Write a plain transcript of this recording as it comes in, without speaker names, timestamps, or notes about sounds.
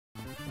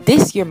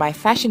This year, my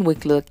fashion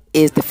week look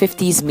is the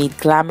 50s meet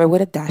glamour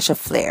with a dash of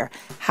flair.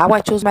 How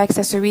I chose my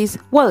accessories?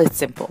 Well, it's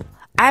simple.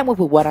 I went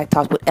with what I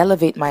thought would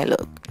elevate my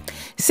look.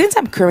 Since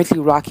I'm currently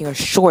rocking a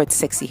short,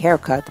 sexy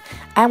haircut,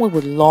 I went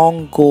with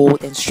long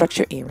gold and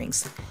structured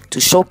earrings. To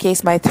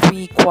showcase my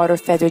 3/4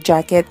 feather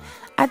jacket,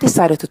 I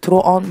decided to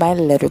throw on my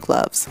leather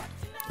gloves.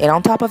 And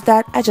on top of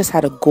that, I just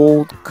had a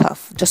gold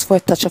cuff, just for a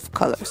touch of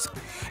colors.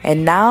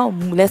 And now,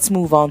 let's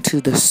move on to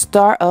the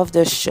star of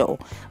the show,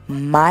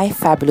 my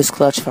fabulous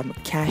clutch from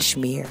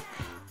cashmere.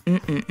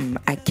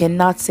 I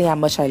cannot say how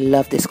much I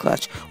love this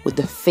clutch. With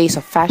the face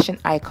of fashion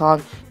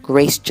icon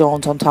Grace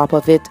Jones on top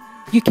of it,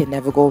 you can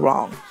never go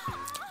wrong.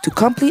 To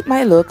complete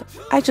my look,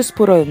 I just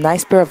put on a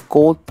nice pair of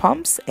gold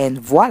pumps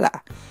and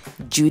voila!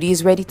 Judy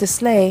is ready to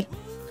slay.